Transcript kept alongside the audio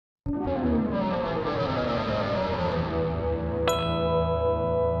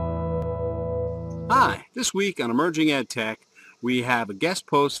This week on Emerging Ed Tech, we have a guest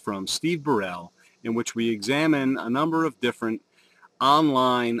post from Steve Burrell in which we examine a number of different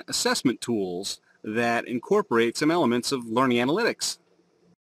online assessment tools that incorporate some elements of learning analytics.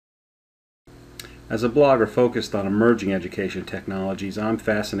 As a blogger focused on emerging education technologies, I'm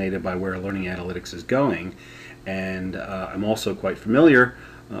fascinated by where learning analytics is going, and I'm also quite familiar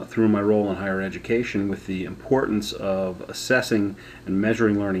through my role in higher education with the importance of assessing and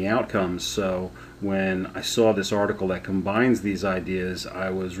measuring learning outcomes. So when I saw this article that combines these ideas, I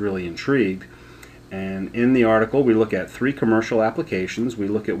was really intrigued. And in the article, we look at 3 commercial applications. We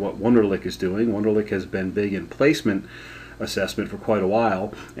look at what Wonderlic is doing. Wonderlic has been big in placement assessment for quite a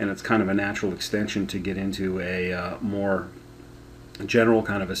while, and it's kind of a natural extension to get into a more general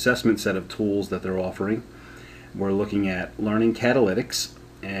kind of assessment set of tools that they're offering. We're looking at learning catalytics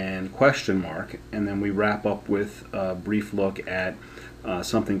and question mark, and then we wrap up with a brief look at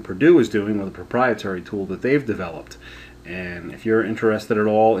something Purdue is doing with a proprietary tool that they've developed. And if you're interested at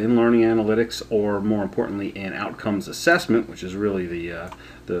all in learning analytics, or more importantly in outcomes assessment, which is really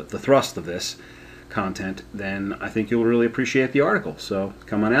the thrust of this content, then I think you'll really appreciate the article. So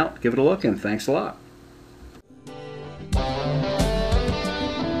come on out, give it a look, and thanks a lot.